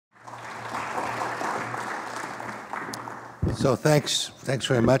So thanks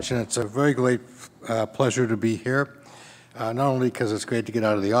very much, and it's a very great pleasure to be here. Not only because it's great to get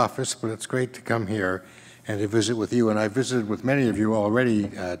out of the office, but it's great to come here and to visit with you. And I visited with many of you already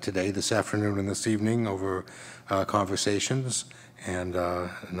today, this afternoon and this evening, over conversations and a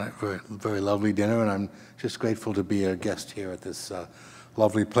very lovely dinner. And I'm just grateful to be a guest here at this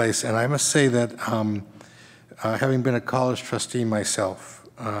lovely place. And I must say that having been a college trustee myself,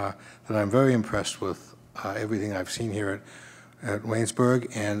 that I'm very impressed with everything I've seen here at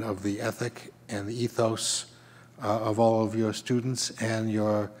Waynesburg, and of the ethic and the ethos of all of your students and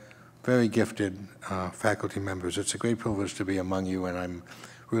your very gifted faculty members. It's a great privilege to be among you, and I'm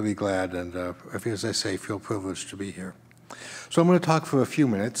really glad and, as I say, feel privileged to be here. So I'm going to talk for a few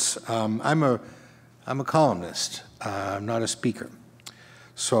minutes. I'm a columnist. I'm not a speaker.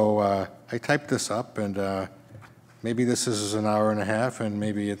 So I typed this up, and maybe this is an hour and a half, and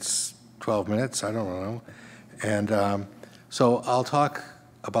maybe it's 12 minutes. I don't know. And so I'll talk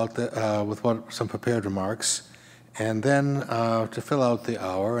about with some prepared remarks, and then to fill out the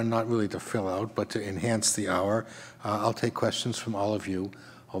hour, and not really to fill out, but to enhance the hour, I'll take questions from all of you.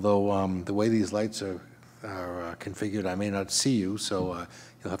 Although the way these lights are configured, I may not see you, so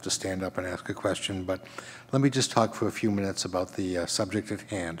you'll have to stand up and ask a question. But let me just talk for a few minutes about the subject at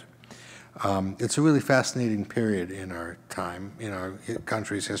hand. It's a really fascinating period in our time, in our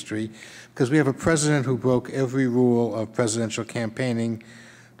country's history, because we have a president who broke every rule of presidential campaigning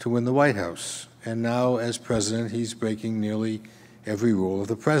to win the White House. And now, as president, he's breaking nearly every rule of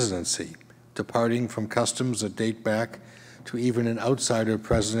the presidency, departing from customs that date back to even an outsider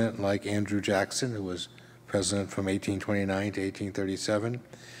president like Andrew Jackson, who was president from 1829 to 1837,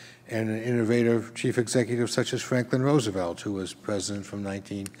 and an innovative chief executive such as Franklin Roosevelt, who was president from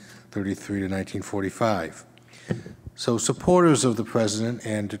 1933 to 1945. So supporters of the president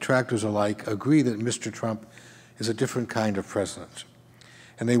and detractors alike agree that Mr. Trump is a different kind of president,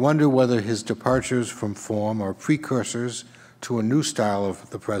 and they wonder whether his departures from form are precursors to a new style of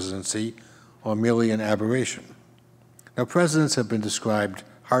the presidency or merely an aberration. Now, presidents have been described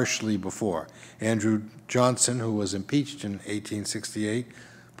harshly before. Andrew Johnson, who was impeached in 1868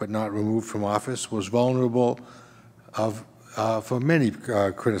 but not removed from office, was vulnerable for many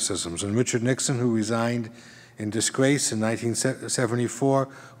criticisms. And Richard Nixon, who resigned in disgrace in 1974,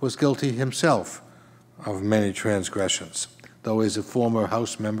 was guilty himself of many transgressions. Though as a former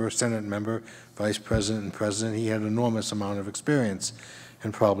House member, Senate member, Vice President, and President, he had an enormous amount of experience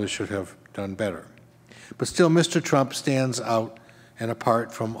and probably should have done better. But still, Mr. Trump stands out and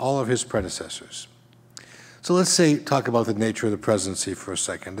apart from all of his predecessors. So let's talk about the nature of the presidency for a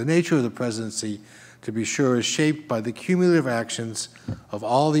second. The nature of the presidency, to be sure, is shaped by the cumulative actions of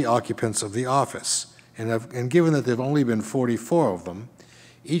all the occupants of the office. And given that there have only been 44 of them,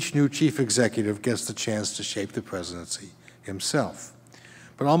 each new chief executive gets the chance to shape the presidency himself.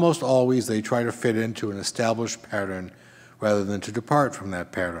 But almost always they try to fit into an established pattern rather than to depart from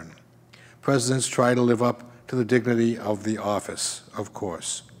that pattern. Presidents try to live up to the dignity of the office, of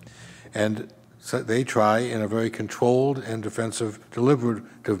course. And so they try in a very controlled and defensive,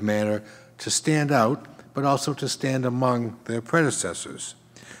 deliberative manner to stand out, but also to stand among their predecessors.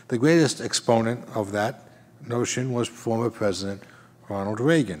 The greatest exponent of that notion was former President Ronald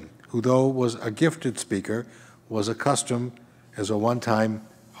Reagan, who, though was a gifted speaker, was accustomed as a one-time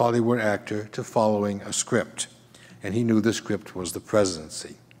Hollywood actor to following a script, and he knew the script was the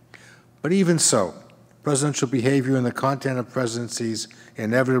presidency. But even so, presidential behavior and the content of presidencies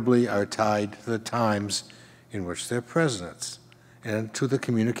inevitably are tied to the times in which they're presidents and to the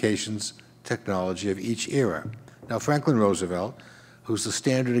communications technology of each era. Now, Franklin Roosevelt, who's the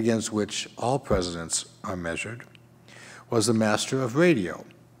standard against which all presidents are measured, was the master of radio.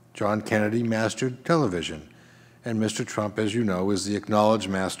 John Kennedy mastered television, and Mr. Trump, as you know, is the acknowledged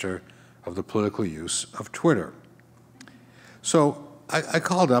master of the political use of Twitter. So I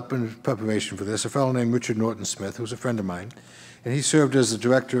called up in preparation for this a fellow named Richard Norton Smith, who's a friend of mine, and he served as the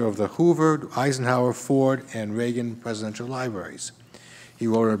director of the Hoover, Eisenhower, Ford, and Reagan presidential libraries. He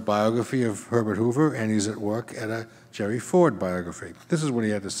wrote a biography of Herbert Hoover, and he's at work at a Jerry Ford biography. This is what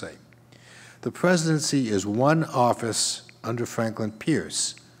he had to say. The presidency is one office under Franklin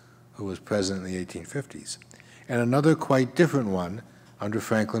Pierce, who was president in the 1850s, and another quite different one under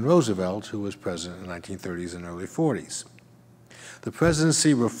Franklin Roosevelt, who was president in the 1930s and early 40s. The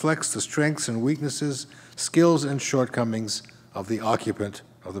presidency reflects the strengths and weaknesses, skills and shortcomings of the occupant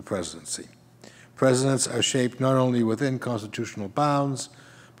of the presidency. Presidents are shaped not only within constitutional bounds,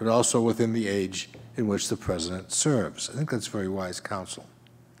 but also within the age in which the president serves. I think that's very wise counsel.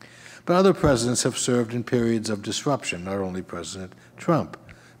 But other presidents have served in periods of disruption, not only President Trump.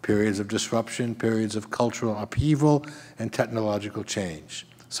 periods of disruption, periods of cultural upheaval, and technological change.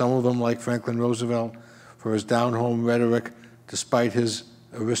 Some of them, like Franklin Roosevelt, for his down-home rhetoric despite his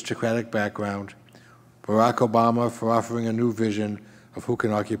aristocratic background, Barack Obama for offering a new vision of who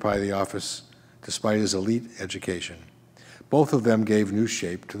can occupy the office despite his elite education. Both of them gave new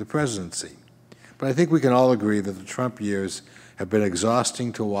shape to the presidency. But I think we can all agree that the Trump years have been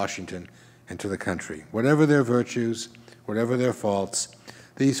exhausting to Washington and to the country. Whatever their virtues, whatever their faults,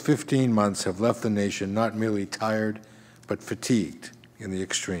 these 15 months have left the nation not merely tired, but fatigued in the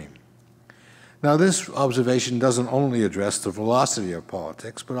extreme. Now, this observation doesn't only address the velocity of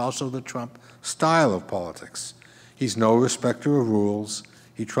politics, but also the Trump style of politics. He's no respecter of rules.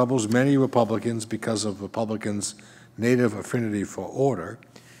 He troubles many Republicans because of Republicans' native affinity for order,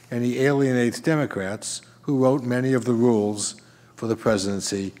 and he alienates Democrats who wrote many of the rules for the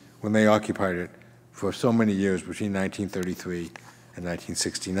presidency when they occupied it for so many years between 1933 and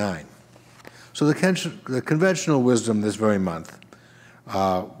 1969. So the conventional wisdom this very month,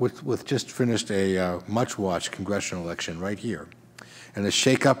 with just finished a much-watched congressional election right here, and a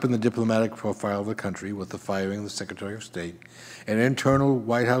shake-up in the diplomatic profile of the country with the firing of the Secretary of State, and internal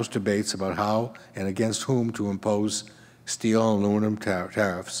White House debates about how and against whom to impose steel and aluminum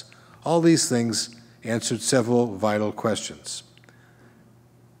tariffs, all these things answered several vital questions.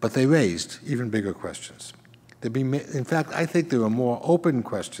 But they raised even bigger questions. In fact, I think there are more open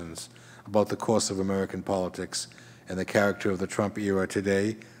questions about the course of American politics and the character of the Trump era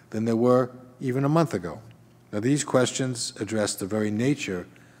today than there were even a month ago. Now, these questions address the very nature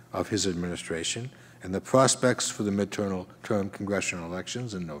of his administration and the prospects for the midterm congressional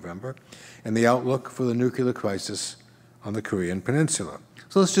elections in November and the outlook for the nuclear crisis on the Korean Peninsula.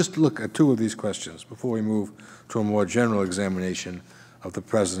 So let's just look at two of these questions before we move to a more general examination of the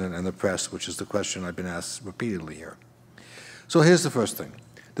President and the press, which is the question I've been asked repeatedly here. So here's the first thing.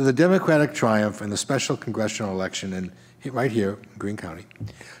 Did the Democratic triumph in the special congressional election right here in Greene County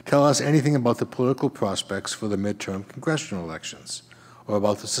tell us anything about the political prospects for the midterm congressional elections or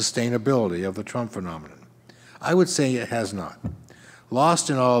about the sustainability of the Trump phenomenon? I would say it has not. Lost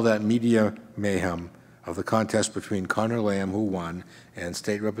in all that media mayhem of the contest between Connor Lamb, who won, and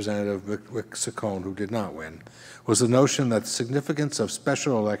State Representative Rick Saccone, who did not win, was the notion that the significance of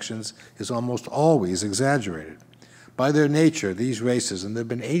special elections is almost always exaggerated. By their nature, these races, and there have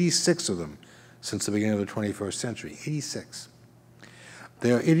been 86 of them since the beginning of the 21st century, 86.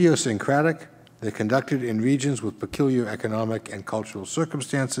 They are idiosyncratic, they're conducted in regions with peculiar economic and cultural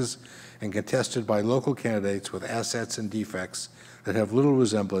circumstances, and contested by local candidates with assets and defects that have little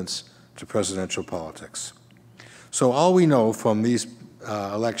resemblance to presidential politics. So all we know from these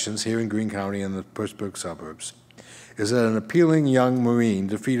elections here in Greene County and the Pittsburgh suburbs is that an appealing young Marine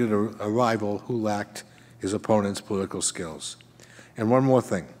defeated a rival who lacked his opponent's political skills. And one more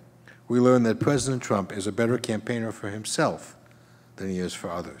thing. We learned that President Trump is a better campaigner for himself than he is for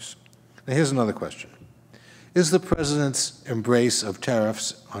others. Now here's another question. Is the President's embrace of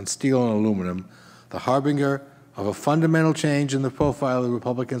tariffs on steel and aluminum the harbinger of a fundamental change in the profile of the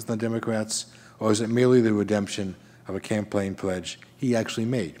Republicans and the Democrats, or is it merely the redemption of a campaign pledge he actually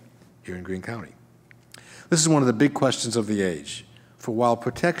made here in Greene County? This is one of the big questions of the age, for while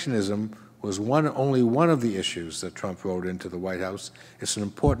protectionism was only one of the issues that Trump wrote into the White House, it's an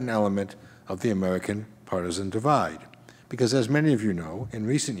important element of the American partisan divide. Because as many of you know, in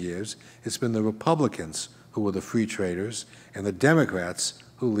recent years, it's been the Republicans who were the free traders and the Democrats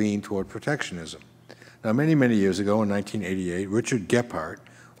who leaned toward protectionism. Now, many, many years ago in 1988, Richard Gephardt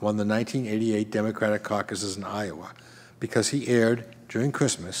won the 1988 Democratic caucuses in Iowa because he aired, during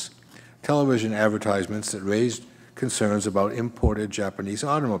Christmas, television advertisements that raised concerns about imported Japanese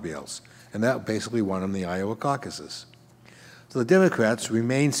automobiles, and that basically won him the Iowa caucuses. So the Democrats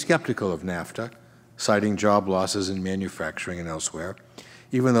remained skeptical of NAFTA, citing job losses in manufacturing and elsewhere,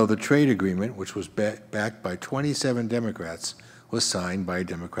 even though the trade agreement, which was backed by 27 Democrats, was signed by a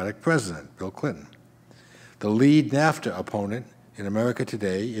Democratic president, Bill Clinton. The lead NAFTA opponent in America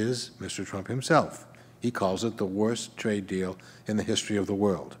today is Mr. Trump himself. He calls it the worst trade deal in the history of the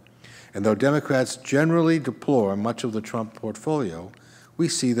world. And though Democrats generally deplore much of the Trump portfolio, we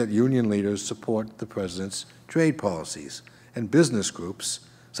see that union leaders support the president's trade policies, and business groups,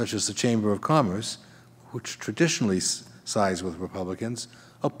 such as the Chamber of Commerce, which traditionally sides with Republicans,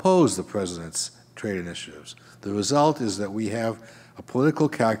 oppose the president's trade initiatives. The result is that we have a political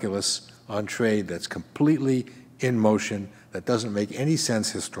calculus on trade that's completely in motion, that doesn't make any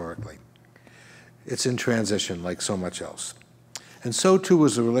sense historically. It's in transition like so much else. And so too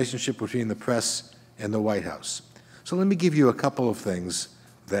is the relationship between the press and the White House. So let me give you a couple of things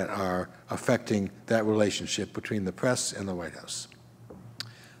that are affecting that relationship between the press and the White House.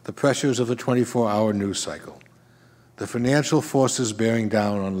 the pressures of the 24-hour news cycle, the financial forces bearing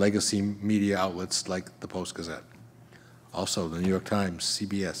down on legacy media outlets like the Post-Gazette, also the New York Times,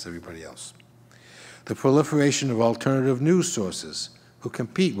 CBS, everybody else, the proliferation of alternative news sources who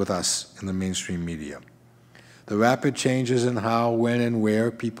compete with us in the mainstream media, the rapid changes in how, when, and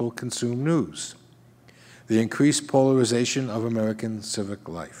where people consume news, the increased polarization of American civic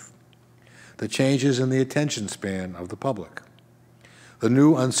life, the changes in the attention span of the public, the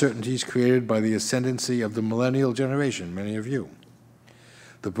new uncertainties created by the ascendancy of the millennial generation, many of you,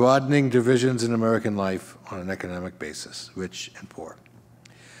 the broadening divisions in American life on an economic basis, rich and poor,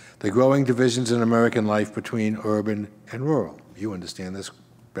 the growing divisions in American life between urban and rural. You understand this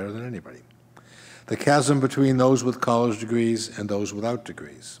better than anybody. The chasm between those with college degrees and those without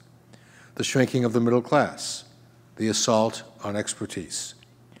degrees, the shrinking of the middle class, the assault on expertise,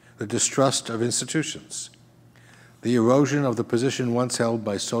 the distrust of institutions, the erosion of the position once held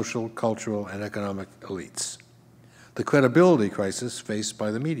by social, cultural, and economic elites, the credibility crisis faced by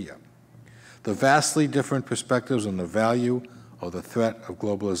the media, the vastly different perspectives on the value or the threat of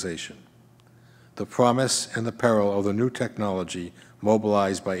globalization, the promise and the peril of the new technology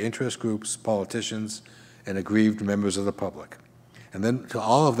mobilized by interest groups, politicians, and aggrieved members of the public. And then to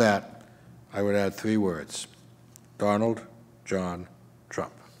all of that, I would add 3 words: Donald John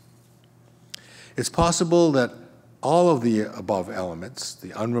Trump. It's possible that all of the above elements,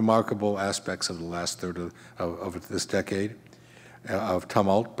 the unremarkable aspects of the last third of this decade of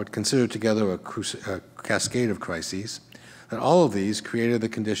tumult, but considered together a cascade of crises, that all of these created the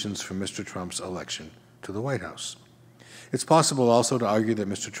conditions for Mr. Trump's election to the White House. It's possible also to argue that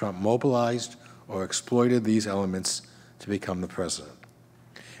Mr. Trump mobilized or exploited these elements to become the president.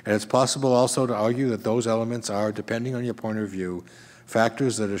 And it's possible also to argue that those elements are, depending on your point of view,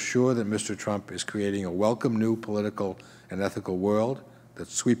 factors that assure that Mr. Trump is creating a welcome new political and ethical world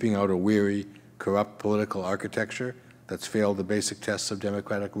that's sweeping out a weary, corrupt political architecture that's failed the basic tests of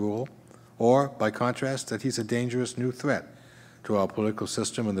democratic rule, or, by contrast, that he's a dangerous new threat to our political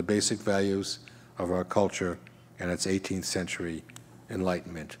system and the basic values of our culture and its 18th century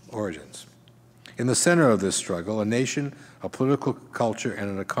Enlightenment origins. In the center of this struggle, a nation, a political culture, and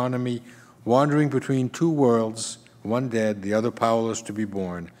an economy wandering between 2 worlds, one dead, the other powerless to be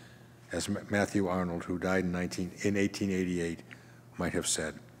born, as Matthew Arnold, who died in 1888, might have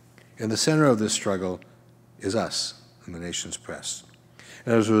said. In the center of this struggle is us and the nation's press.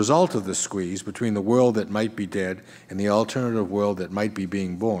 And as a result of this squeeze between the world that might be dead and the alternative world that might be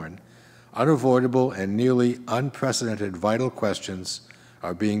being born, unavoidable and nearly unprecedented vital questions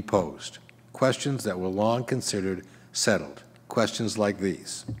are being posed, questions that were long considered settled, questions like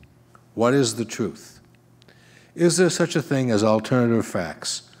these. What is the truth? Is there such a thing as alternative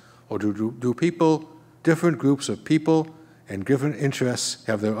facts, or do people, different groups of people and different interests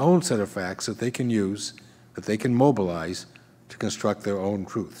have their own set of facts that they can use, that they can mobilize to construct their own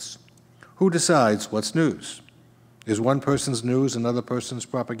truths? Who decides what's news? Is one person's news another person's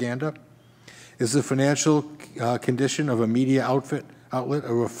propaganda? Is the financial condition of a media outlet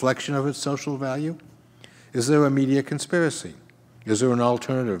a reflection of its social value? Is there a media conspiracy? Is there an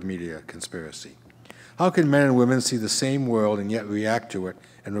alternative media conspiracy? How can men and women see the same world and yet react to it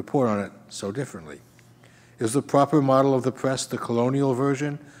and report on it so differently? Is the proper model of the press the colonial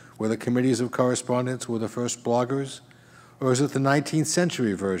version, where the committees of correspondence were the first bloggers? Or is it the 19th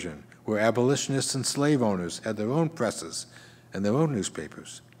century version, where abolitionists and slave owners had their own presses and their own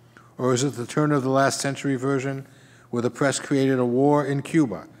newspapers? Or is it the turn of the last century version, where the press created a war in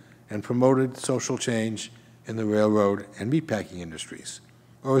Cuba and promoted social change in the railroad and meatpacking industries?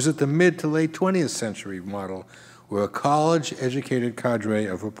 Or is it the mid to late 20th century model, where a college-educated cadre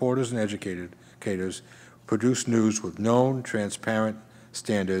of reporters and educators produced news with known, transparent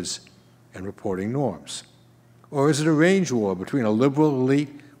standards and reporting norms? Or is it a range war between a liberal elite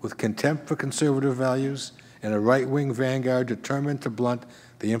with contempt for conservative values and a right-wing vanguard determined to blunt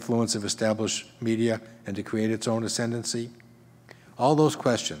the influence of established media and to create its own ascendancy? All those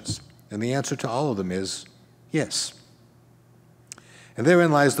questions, and the answer to all of them is yes. And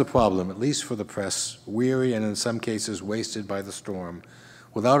therein lies the problem, at least for the press, weary and in some cases wasted by the storm,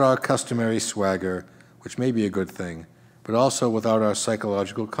 without our customary swagger, which may be a good thing, but also without our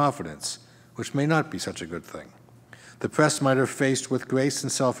psychological confidence, which may not be such a good thing. The press might have faced with grace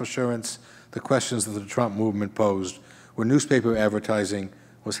and self-assurance the questions that the Trump movement posed when newspaper advertising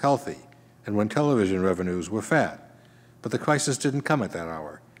was healthy and when television revenues were fat. But the crisis didn't come at that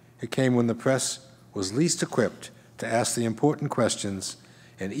hour. It came when the press was least equipped to ask the important questions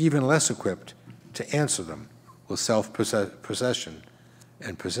and even less equipped to answer them with self-possession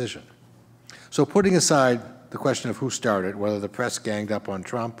and precision. So putting aside the question of who started, whether the press ganged up on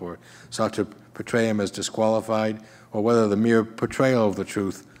Trump or sought to portray him as disqualified, or whether the mere portrayal of the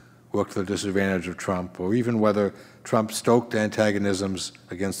truth worked to the disadvantage of Trump, or even whether Trump stoked antagonisms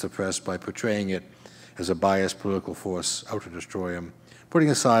against the press by portraying it as a biased political force out to destroy him. Putting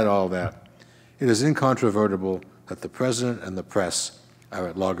aside all that, it is incontrovertible that the president and the press are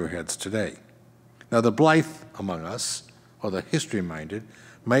at loggerheads today. Now, the blithe among us, or the history-minded,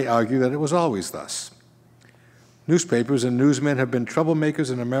 might argue that it was always thus. Newspapers and newsmen have been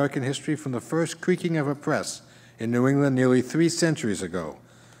troublemakers in American history from the first creaking of a press in New England nearly 3 centuries ago.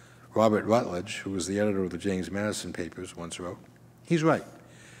 Robert Rutledge, who was the editor of the James Madison papers, once wrote, he's right.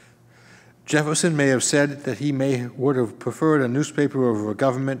 Jefferson may have said that he would have preferred a newspaper over a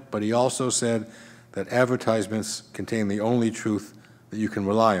government, but he also said that advertisements contain the only truth that you can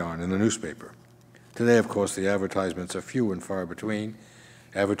rely on in the newspaper. Today, of course, the advertisements are few and far between.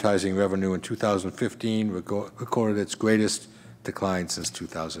 Advertising revenue in 2015 recorded its greatest decline since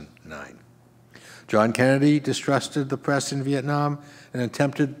 2009. John Kennedy distrusted the press in Vietnam and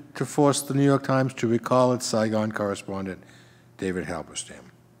attempted to force the New York Times to recall its Saigon correspondent, David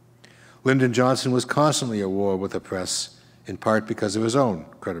Halberstam. Lyndon Johnson was constantly at war with the press, in part because of his own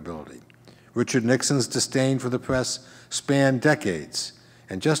credibility. Richard Nixon's disdain for the press spanned decades,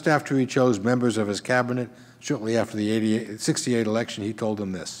 and just after he chose members of his cabinet, shortly after the 68 election, he told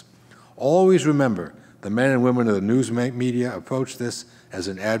them this: always remember, the men and women of the news media approach this as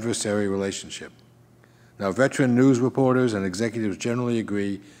an adversary relationship. Now, veteran news reporters and executives generally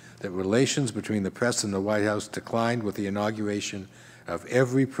agree that relations between the press and the White House declined with the inauguration of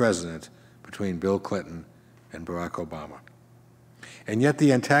every president between Bill Clinton and Barack Obama. And yet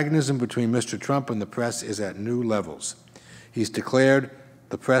the antagonism between Mr. Trump and the press is at new levels. He's declared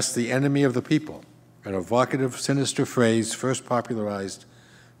the press the enemy of the people, an evocative, sinister phrase first popularized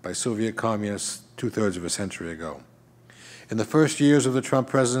by Soviet communists 2/3 of a century ago. In the first years of the Trump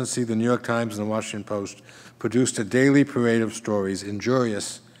presidency, the New York Times and the Washington Post produced a daily parade of stories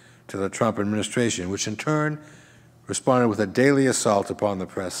injurious to the Trump administration, which in turn responded with a daily assault upon the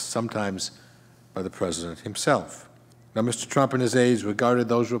press, sometimes by the president himself. Now, Mr. Trump and his aides regarded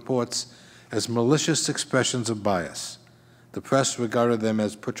those reports as malicious expressions of bias. The press regarded them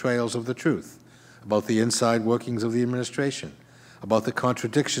as portrayals of the truth about the inside workings of the administration, about the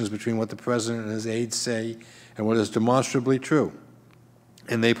contradictions between what the president and his aides say and what is demonstrably true,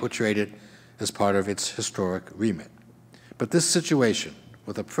 and they portrayed it as part of its historic remit. But this situation,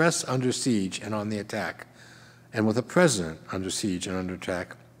 with a press under siege and on the attack, and with a president under siege and under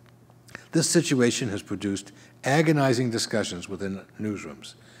attack, this situation has produced agonizing discussions within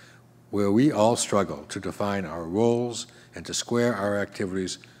newsrooms where we all struggle to define our roles and to square our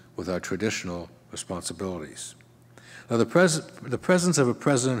activities with our traditional responsibilities. Now, the presence of a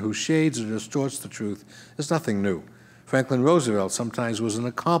president who shades or distorts the truth is nothing new. Franklin Roosevelt sometimes was an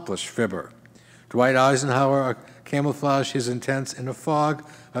accomplished fibber. Dwight Eisenhower camouflaged his intents in a fog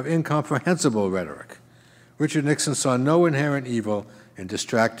of incomprehensible rhetoric. Richard Nixon saw no inherent evil in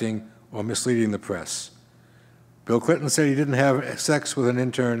distracting or misleading the press. Bill Clinton said he didn't have sex with an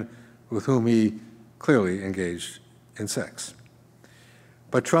intern with whom he clearly engaged in sex.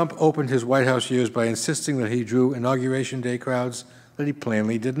 But Trump opened his White House years by insisting that he drew Inauguration Day crowds that he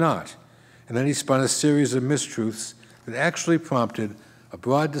plainly did not. And then he spun a series of mistruths that actually prompted a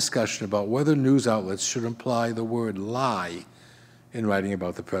broad discussion about whether news outlets should imply the word lie in writing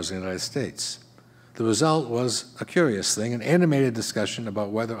about the President of the United States. The result was a curious thing, an animated discussion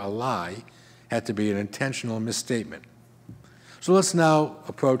about whether a lie had to be an intentional misstatement. So let's now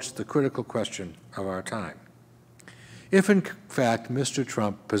approach the critical question of our time. If, in fact, Mr.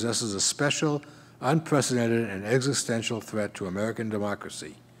 Trump possesses a special, unprecedented, and existential threat to American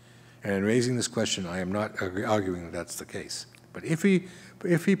democracy, and in raising this question, I am not arguing that that's the case, but if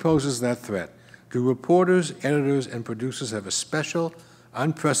he poses that threat, do reporters, editors, and producers have a special,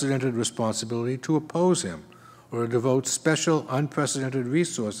 unprecedented responsibility to oppose him or to devote special, unprecedented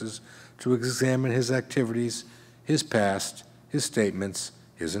resources to examine his activities, his past, his statements,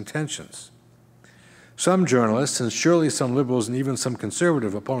 his intentions? Some journalists, and surely some liberals and even some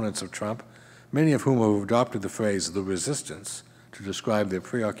conservative opponents of Trump, many of whom have adopted the phrase "the resistance" to describe their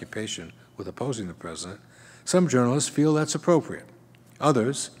preoccupation with opposing the president, some journalists feel that's appropriate.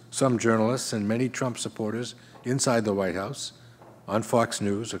 Others, some journalists and many Trump supporters inside the White House, on Fox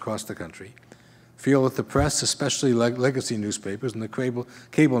News across the country, feel that the press, especially legacy newspapers and the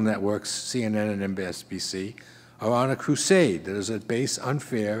cable networks, CNN and MSNBC, are on a crusade that is at base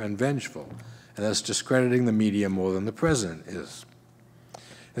unfair and vengeful, and that's discrediting the media more than the president is.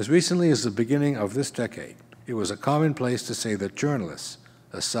 As recently as the beginning of this decade, it was a commonplace to say that journalists,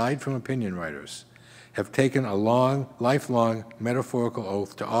 aside from opinion writers, have taken a lifelong metaphorical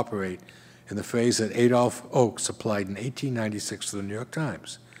oath to operate in the phrase that Adolph Oakes applied in 1896 to the New York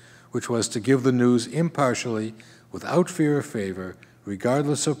Times, which was to give the news impartially, without fear or favor,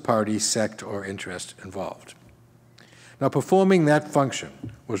 regardless of party, sect, or interest involved. Now, performing that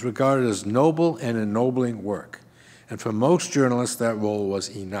function was regarded as noble and ennobling work, and for most journalists that role was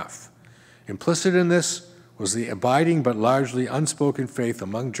enough. Implicit in this was the abiding but largely unspoken faith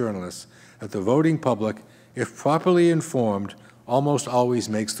among journalists that the voting public, if properly informed, almost always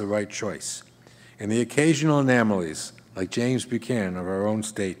makes the right choice. And the occasional anomalies, like James Buchanan of our own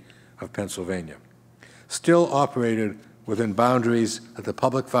state of Pennsylvania, still operated within boundaries that the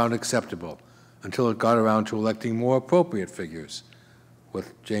public found acceptable until it got around to electing more appropriate figures,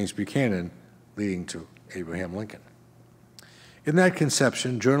 with James Buchanan leading to Abraham Lincoln. In that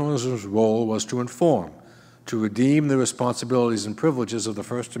conception, journalism's role was to inform, to redeem the responsibilities and privileges of the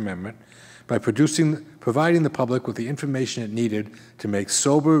First Amendment by providing the public with the information it needed to make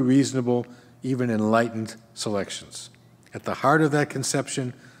sober, reasonable, even enlightened selections. At the heart of that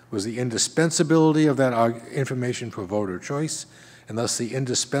conception was the indispensability of that information for voter choice, and thus the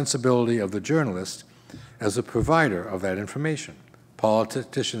indispensability of the journalist as the provider of that information.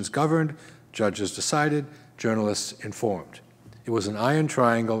 Politicians governed, judges decided, journalists informed. It was an iron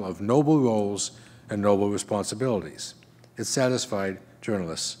triangle of noble roles and noble responsibilities. It satisfied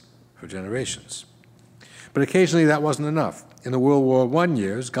journalists for generations. But occasionally that wasn't enough. In the World War I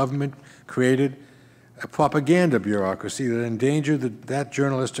years, government created a propaganda bureaucracy that endangered that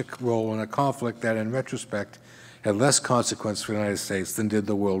journalistic role in a conflict that, in retrospect, had less consequence for the United States than did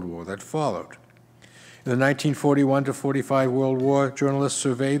the World War that followed. In the 1941 to 45 World War, journalists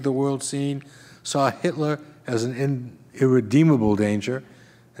surveyed the world scene, saw Hitler as an irredeemable danger,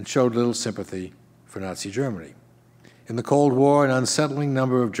 and showed little sympathy for Nazi Germany. In the Cold War, an unsettling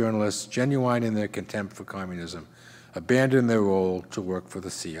number of journalists, genuine in their contempt for communism, abandoned their role to work for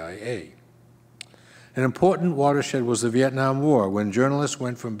the CIA. An important watershed was the Vietnam War, when journalists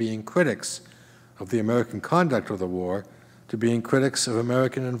went from being critics of the American conduct of the war to being critics of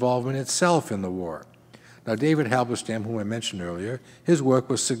American involvement itself in the war. Now, David Halberstam, whom I mentioned earlier, his work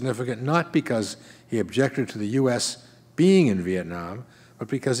was significant not because he objected to the U.S. being in Vietnam, but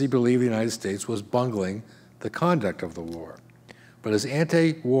because he believed the United States was bungling the conduct of the war. But as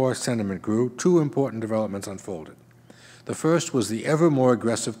anti-war sentiment grew, two important developments unfolded. The first was the ever more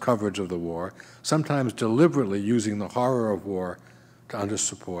aggressive coverage of the war, sometimes deliberately using the horror of war to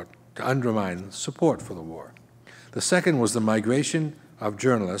undermine support for the war. The second was the migration of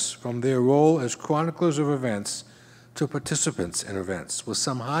journalists from their role as chroniclers of events to participants in events, with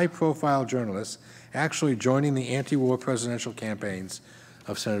some high-profile journalists actually joining the anti-war presidential campaigns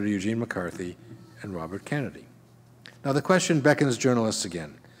of Senator Eugene McCarthy and Robert Kennedy. Now, the question beckons journalists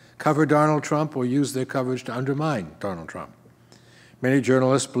again. Cover Donald Trump or use their coverage to undermine Donald Trump? Many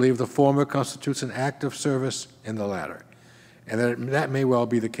journalists believe the former constitutes an act of service in the latter, and that may well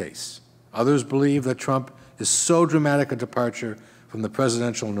be the case. Others believe that Trump is so dramatic a departure from the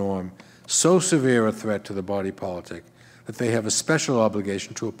presidential norm, so severe a threat to the body politic, that they have a special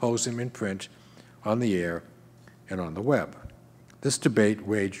obligation to oppose him in print, on the air, and on the web. This debate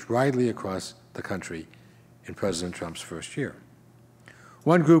waged widely across the country in President Trump's first year.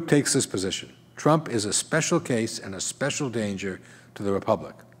 One group takes this position. Trump is a special case and a special danger to the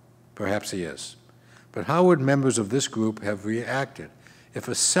Republic. Perhaps he is. But how would members of this group have reacted if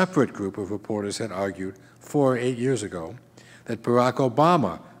a separate group of reporters had argued 4 or 8 years ago that Barack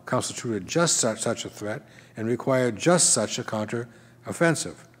Obama constituted just such a threat and required just such a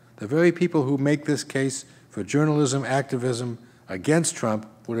counter-offensive? The very people who make this case for journalism activism against Trump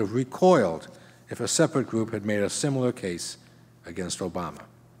would have recoiled if a separate group had made a similar case against Obama.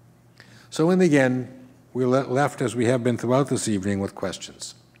 So in the end, we're left, as we have been throughout this evening, with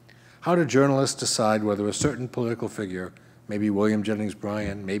questions. How do journalists decide whether a certain political figure, maybe William Jennings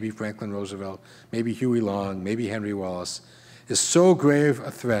Bryan, maybe Franklin Roosevelt, maybe Huey Long, maybe Henry Wallace, is so grave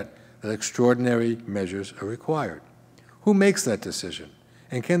a threat that extraordinary measures are required? Who makes that decision?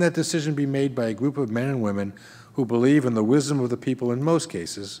 And can that decision be made by a group of men and women who believe in the wisdom of the people in most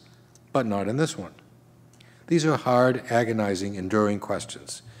cases, but not in this one? These are hard, agonizing, enduring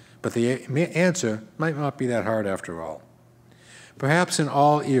questions, but the answer might not be that hard after all. Perhaps in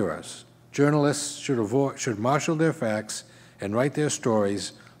all eras, journalists should marshal their facts and write their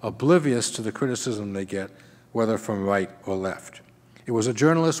stories oblivious to the criticism they get, whether from right or left. It was a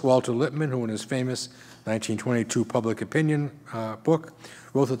journalist, Walter Lippmann, who in his famous 1922 Public Opinion book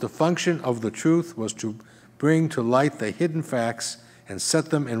wrote that the function of the truth was to bring to light the hidden facts and set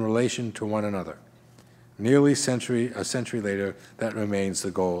them in relation to one another. Nearly a century later, that remains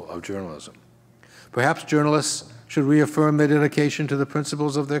the goal of journalism. Perhaps journalists should reaffirm their dedication to the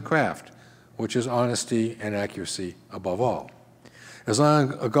principles of their craft, which is honesty and accuracy above all. As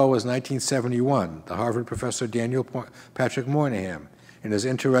long ago as 1971, the Harvard professor Daniel Patrick Moynihan, in his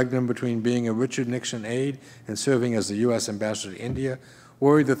interregnum between being a Richard Nixon aide and serving as the U.S. ambassador to India,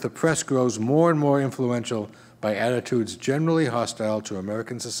 worried that the press grows more and more influential by attitudes generally hostile to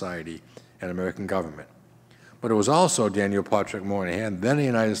American society and American government. But it was also Daniel Patrick Moynihan, then a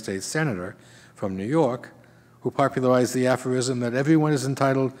United States Senator from New York, who popularized the aphorism that everyone is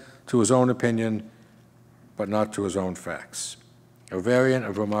entitled to his own opinion, but not to his own facts, a variant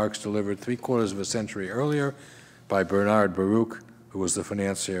of remarks delivered 3/4 of a century earlier by Bernard Baruch, who was the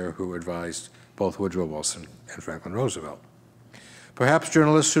financier who advised both Woodrow Wilson and Franklin Roosevelt. Perhaps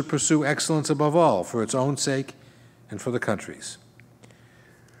journalists should pursue excellence above all, for its own sake and for the country's.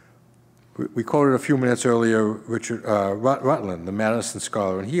 We quoted a few minutes earlier Richard Rutland, the Madison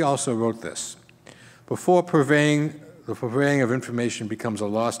scholar, and he also wrote this: "Before the purveying of information becomes a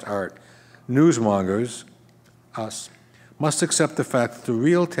lost art, newsmongers, us, must accept the fact that the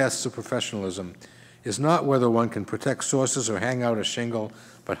real test of professionalism is not whether one can protect sources or hang out a shingle,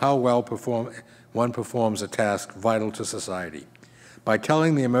 but how well one performs a task vital to society. By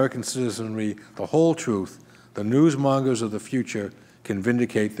telling the American citizenry the whole truth, the newsmongers of the future can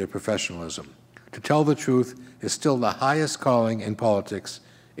vindicate their professionalism. To tell the truth is still the highest calling in politics,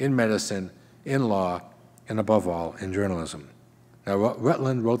 in medicine, in law, and above all, in journalism." Now,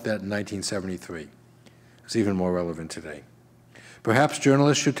 Rutland wrote that in 1973. It's even more relevant today. Perhaps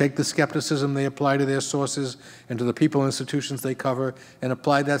journalists should take the skepticism they apply to their sources and to the people and institutions they cover and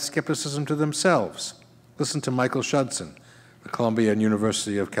apply that skepticism to themselves. Listen to Michael Schudson, the Columbia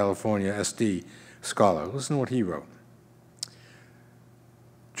University of California SD scholar. Listen to what he wrote.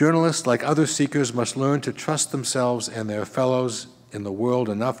 "Journalists, like other seekers, must learn to trust themselves and their fellows in the world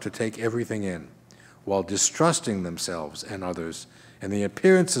enough to take everything in, while distrusting themselves and others and the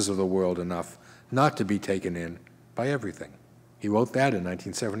appearances of the world enough not to be taken in by everything." He wrote that in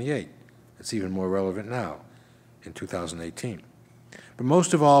 1978. It's even more relevant now, in 2018. But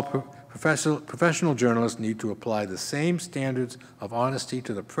most of all, professional journalists need to apply the same standards of honesty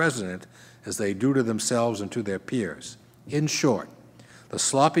to the president as they do to themselves and to their peers. In short, the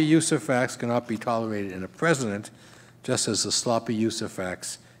sloppy use of facts cannot be tolerated in a president, just as the sloppy use of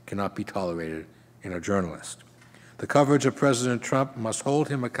facts cannot be tolerated in a journalist. The coverage of President Trump must hold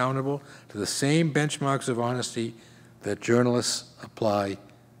him accountable to the same benchmarks of honesty that journalists apply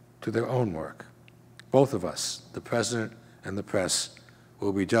to their own work. Both of us, the president and the press,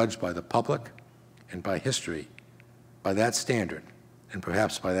 will be judged by the public and by history by that standard, and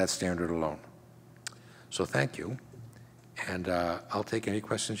perhaps by that standard alone. So thank you, and I'll take any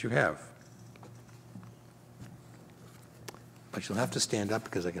questions you have. But you'll have to stand up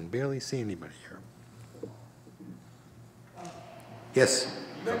because I can barely see anybody here. Yes?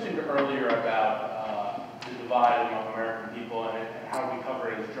 You mentioned earlier about the divide among American people and how we cover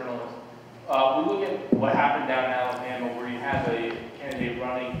it as journalists. We look at what happened down in Alabama, where you have a candidate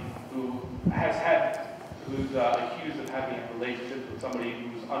running who's accused of having a relationship with somebody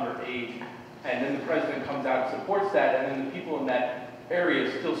who's underage, and then the president comes out and supports that, and then the people in that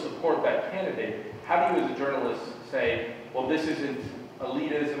area still support that candidate. How do you, as a journalist, say, well, this isn't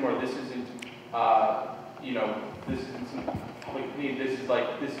elitism, or this isn't, this isn't some public opinion, this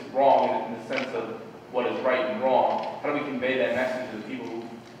is wrong in the sense of what is right and wrong? How do we convey that message to the people who,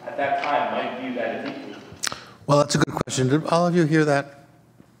 at that time, might view that as equal? Well, that's a good question. Did all of you hear that?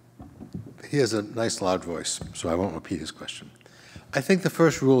 He has a nice, loud voice, so I won't repeat his question. I think the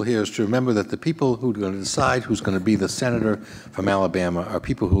first rule here is to remember that the people who are going to decide who's going to be the senator from Alabama are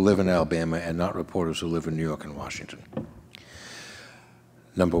people who live in Alabama and not reporters who live in New York and Washington.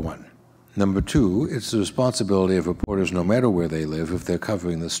 Number one. Number two, it's the responsibility of reporters, no matter where they live, if they're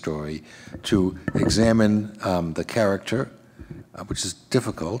covering the story, to examine the character, which is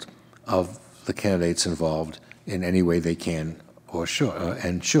difficult, of the candidates involved in any way they can or should,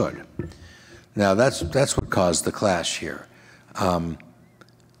 and should. Now, that's what caused the clash here.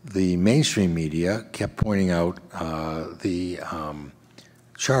 The mainstream media kept pointing out the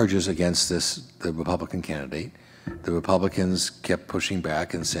charges against the Republican candidate. The Republicans kept pushing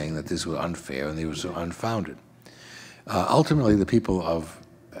back and saying that this was unfair and these were unfounded. Ultimately, the people of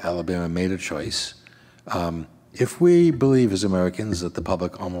Alabama made a choice. If we believe as Americans that the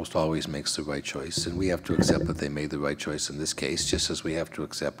public almost always makes the right choice, and we have to accept that they made the right choice in this case, just as we have to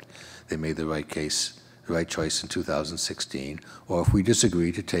accept they made the right choice in 2016, or if we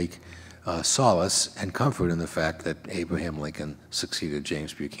disagree, to take solace and comfort in the fact that Abraham Lincoln succeeded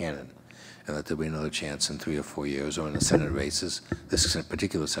James Buchanan, and that there'll be another chance in 3 or 4 years, or in the Senate races, this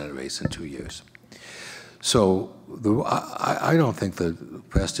particular Senate race in 2 years. So I don't think the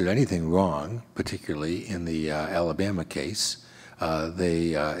press did anything wrong, particularly in the Alabama case.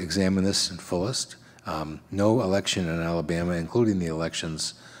 They examined this in fullest. No election in Alabama, including the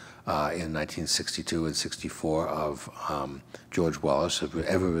elections in 1962 and 64 of George Wallace, have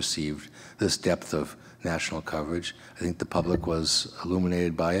ever received this depth of national coverage. I think the public was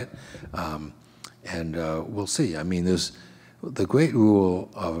illuminated by it, and we'll see. I mean, the great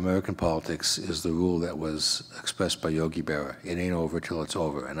rule of American politics is the rule that was expressed by Yogi Berra: it ain't over till it's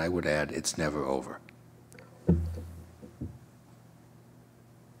over, and I would add, it's never over. I'm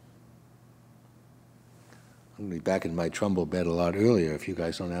going to be back in my Trumbull bed a lot earlier if you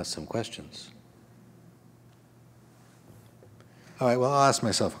guys don't ask some questions. All right, well, I'll ask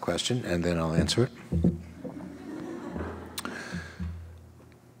myself a question, and then I'll answer it.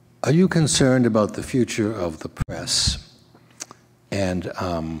 Are you concerned about the future of the press? And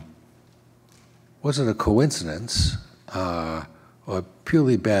was it a coincidence or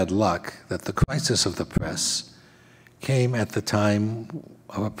purely bad luck that the crisis of the press came at the time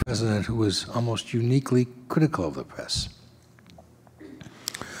of a president who was almost uniquely critical of the press?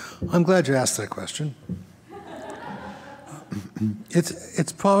 I'm glad you asked that question.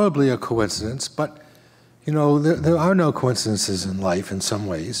 It's probably a coincidence, but you know, there are no coincidences in life in some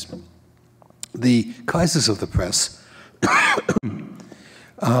ways. The crisis of the press,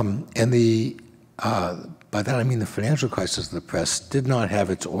 and by that I mean the financial crisis of the press, did not have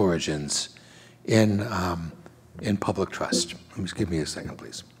its origins in public trust. Just give me a second,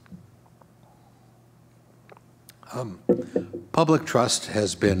 please. Public trust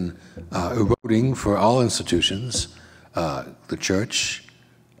has been eroding for all institutions, the church,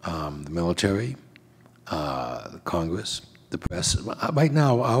 the military, the Congress, the press. Right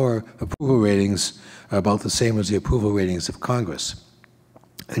now, our approval ratings are about the same as the approval ratings of Congress.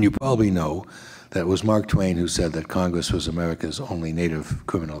 And you probably know that it was Mark Twain who said that Congress was America's only native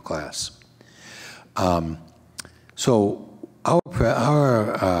criminal class. So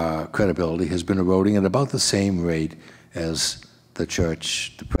our credibility has been eroding at about the same rate as the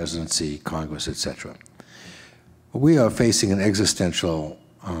church, the presidency, Congress, etc. We are facing an existential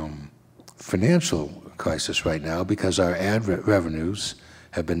financial crisis right now because our ad revenues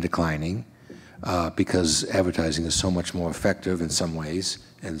have been declining, because advertising is so much more effective in some ways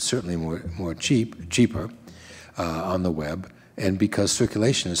and certainly more cheaper on the web, and because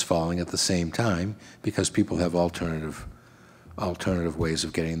circulation is falling at the same time because people have alternative ways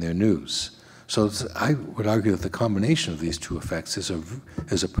of getting their news. So I would argue that the combination of these two effects is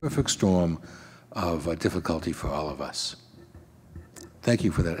a perfect storm of difficulty for all of us. Thank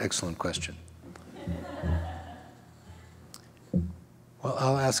you for that excellent question. Well,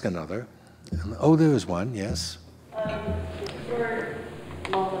 I'll ask another. Oh, there is one, yes. For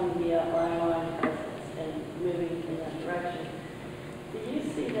multimedia or online presence and moving in that direction, do you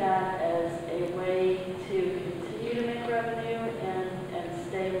see that as a way to continue to make revenue and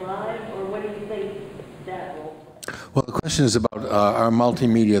stay alive, or what do you think that will play? Well, the question is about our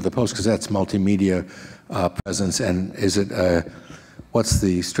multimedia, the Post-Gazette's multimedia presence, and is it, what's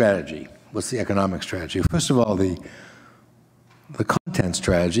the strategy? What's the economic strategy? First of all, the content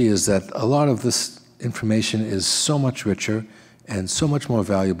strategy is that a lot of this information is so much richer and so much more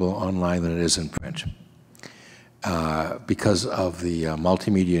valuable online than it is in print. Because of the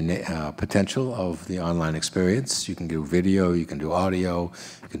multimedia potential of the online experience. You can do video, you can do audio,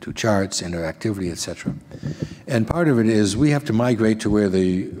 you can do charts, interactivity, etc. And part of it is we have to migrate to where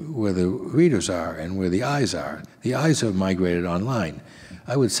the readers are and where the eyes are. The eyes have migrated online.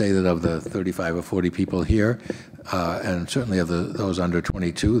 I would say that of the 35 or 40 people here, and certainly of those under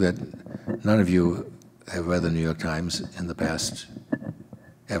 22, that none of you have read the New York Times in the past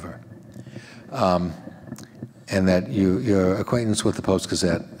ever. And that your acquaintance with the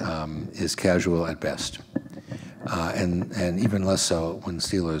Post-Gazette is casual at best, and even less so when the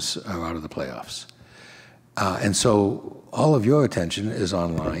Steelers are out of the playoffs. And so all of your attention is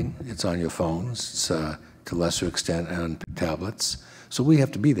online. It's on your phones. It's to lesser extent on tablets. So we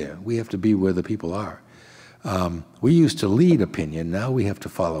have to be there. We have to be where the people are. We used to lead opinion. Now we have to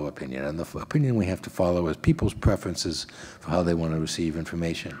follow opinion. And the opinion we have to follow is people's preferences for how they want to receive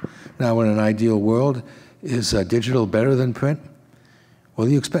information. Now, in an ideal world, is digital better than print? Well,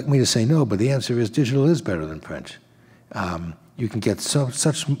 you expect me to say no, but the answer is digital is better than print. You can get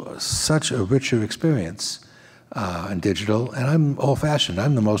such a richer experience in digital, and I'm old-fashioned.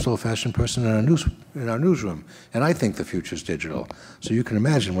 I'm the most old-fashioned person in our newsroom, and I think the future is digital. So you can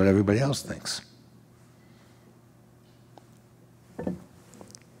imagine what everybody else thinks.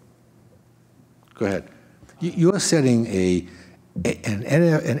 Go ahead. You're setting an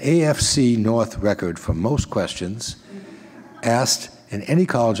AFC North record for most questions asked in any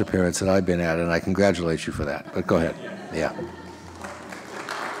college appearance that I've been at, and I congratulate you for that. But go ahead. Yeah.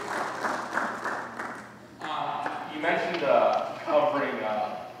 You mentioned covering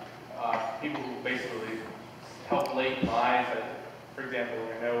people who basically help late lives. For example,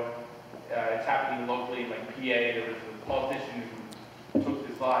 I know it's happening locally, like PA. There was a politician who took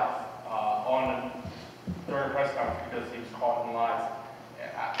his life during a press conference because he was caught in lies.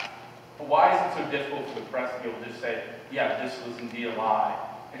 Why is it so difficult for the press to be able to just say, yeah, this was indeed a lie,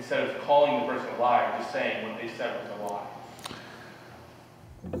 instead of calling the person a liar, just saying what they said was a lie?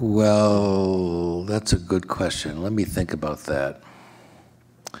 Well, that's a good question. Let me think about that.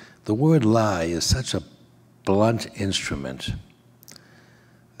 The word lie is such a blunt instrument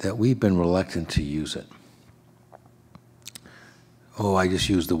that we've been reluctant to use it. Oh, I just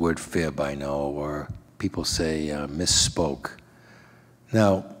used the word fib, I know, or people say misspoke.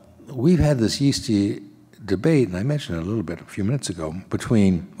 Now, we've had this yeasty debate, and I mentioned it a little bit a few minutes ago,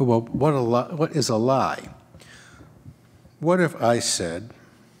 between, well, what is a lie? What if I said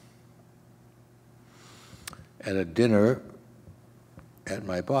at a dinner at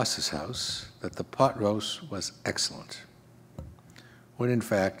my boss's house that the pot roast was excellent, when in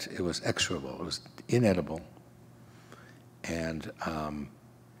fact it was execrable, it was inedible, and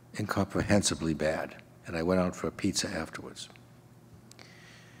incomprehensibly bad, and I went out for a pizza afterwards?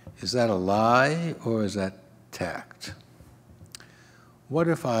 Is that a lie or is that tact? What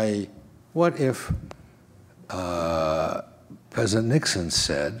if President Nixon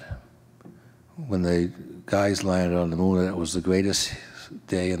said, when the guys landed on the moon, that it was the greatest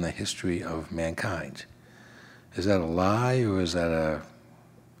day in the history of mankind? Is that a lie or is that an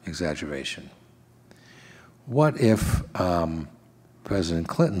exaggeration? What if President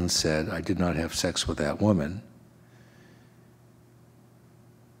Clinton said, I did not have sex with that woman?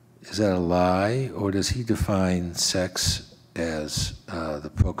 Is that a lie, or does he define sex as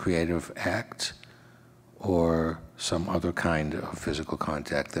the procreative act or some other kind of physical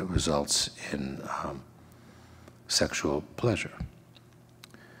contact that results in sexual pleasure?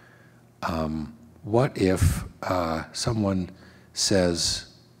 What if someone says,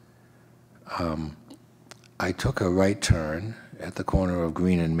 I took a right turn at the corner of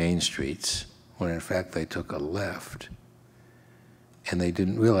Green and Main Streets, when in fact they took a left, and they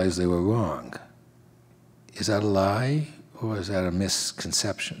didn't realize they were wrong? Is that a lie, or is that a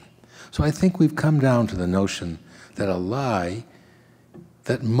misconception? So I think we've come down to the notion that a lie,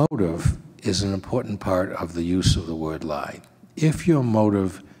 that motive is an important part of the use of the word lie. If your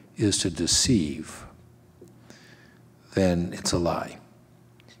motive is to deceive, then it's a lie.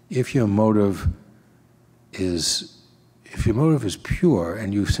 If your motive is pure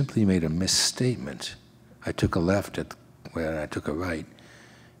and you simply made a misstatement, I took a left when I took a right,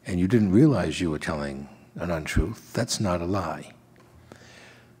 and you didn't realize you were telling an untruth, that's not a lie.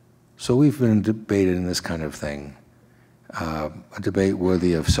 So we've been debating this kind of thing, a debate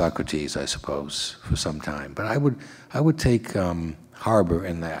worthy of Socrates, I suppose, for some time. But I would take harbor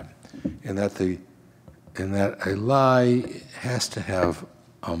in that a lie has to have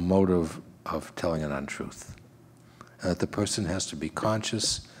a motive of telling an untruth, and that the person has to be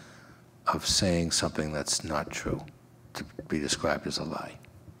conscious of saying something that's not true to be described as a lie.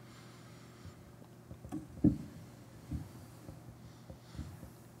 You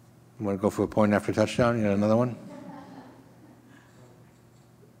want to go for a point after touchdown? You got another one?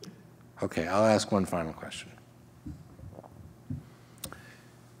 Okay, I'll ask one final question.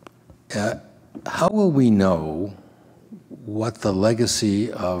 How will we know what the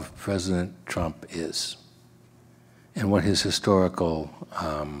legacy of President Trump is and what his historical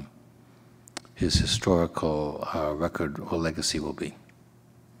record or legacy will be?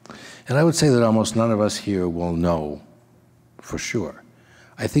 And I would say that almost none of us here will know for sure.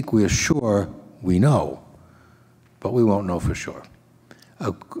 I think we are sure we know, but we won't know for sure.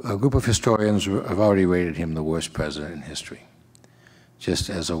 A group of historians have already rated him the worst president in history, just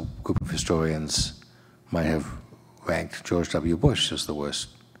as a group of historians might have ranked George W. Bush as the worst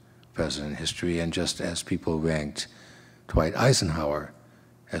president in history, and just as people ranked Dwight Eisenhower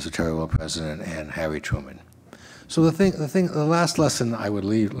as a terrible president and Harry Truman. So the last lesson I would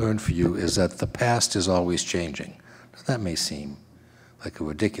learn for you is that the past is always changing. Now, that may seem like a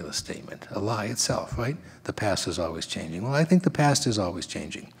ridiculous statement, a lie itself, right? The past is always changing. Well, I think the past is always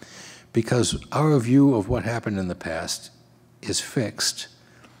changing because our view of what happened in the past is fixed,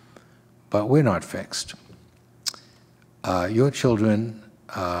 but we're not fixed. Your children,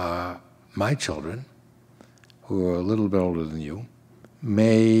 my children, who are a little bit older than you,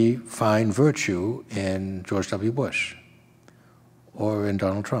 may find virtue in George W. Bush or in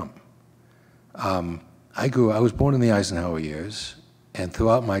Donald Trump. I was born in the Eisenhower years, and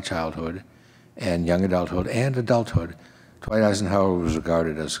throughout my childhood and young adulthood and adulthood, Dwight Eisenhower was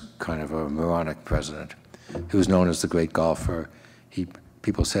regarded as kind of a moronic president. He was known as the great golfer.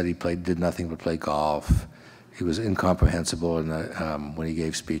 People said he did nothing but play golf. He was incomprehensible when he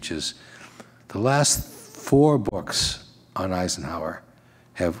gave speeches. The last 4 books on Eisenhower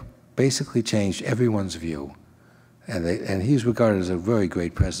have basically changed everyone's view, and he's regarded as a very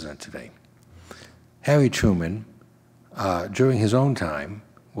great president today. Harry Truman, during his own time,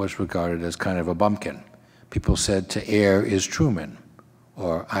 was regarded as kind of a bumpkin. People said to err is Truman,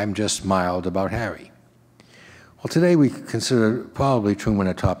 or I'm just mild about Harry. Well, today we consider probably Truman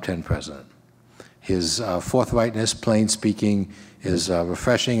a top 10 president. His forthrightness, plain speaking, is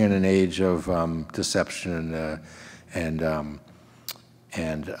refreshing in an age of deception and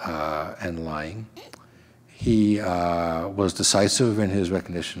lying. He was decisive in his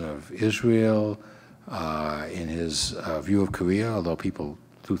recognition of Israel, in his view of Korea, although people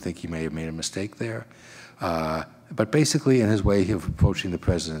do think he may have made a mistake there. But basically in his way of approaching the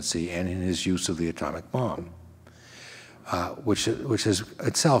presidency and in his use of the atomic bomb, which has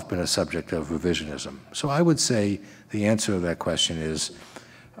itself been a subject of revisionism. So I would say the answer to that question is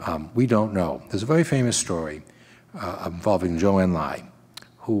we don't know. There's a very famous story involving Zhou Enlai,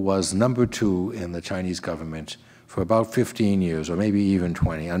 who was number 2 in the Chinese government for about 15 years, or maybe even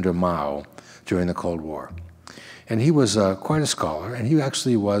 20, under Mao during the Cold War. And he was quite a scholar, and he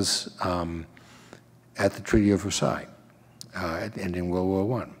actually was at the Treaty of Versailles, ending World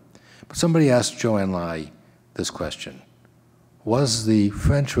War I. But somebody asked Zhou Enlai this question: was the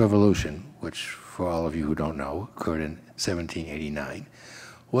French Revolution, which for all of you who don't know occurred in 1789,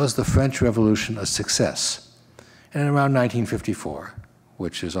 was the French Revolution a success? And around 1954,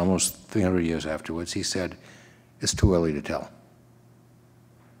 which is almost 300 years afterwards, he said, it's too early to tell.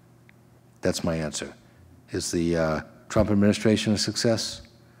 That's my answer. Is the Trump administration a success?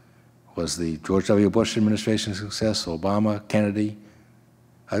 Was the George W. Bush administration a success? Obama, Kennedy?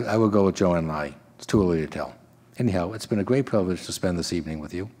 I would go with Zhou Enlai. It's too early to tell. Anyhow, it's been a great privilege to spend this evening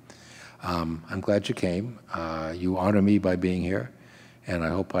with you. I'm glad you came. You honor me by being here, and I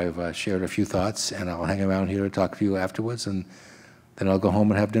hope I've shared a few thoughts, and I'll hang around here to talk to you afterwards, and then I'll go home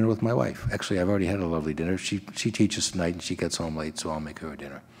and have dinner with my wife. Actually, I've already had a lovely dinner. She teaches tonight, and she gets home late, so I'll make her a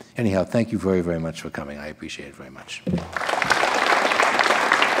dinner. Anyhow, thank you very, very much for coming. I appreciate it very much.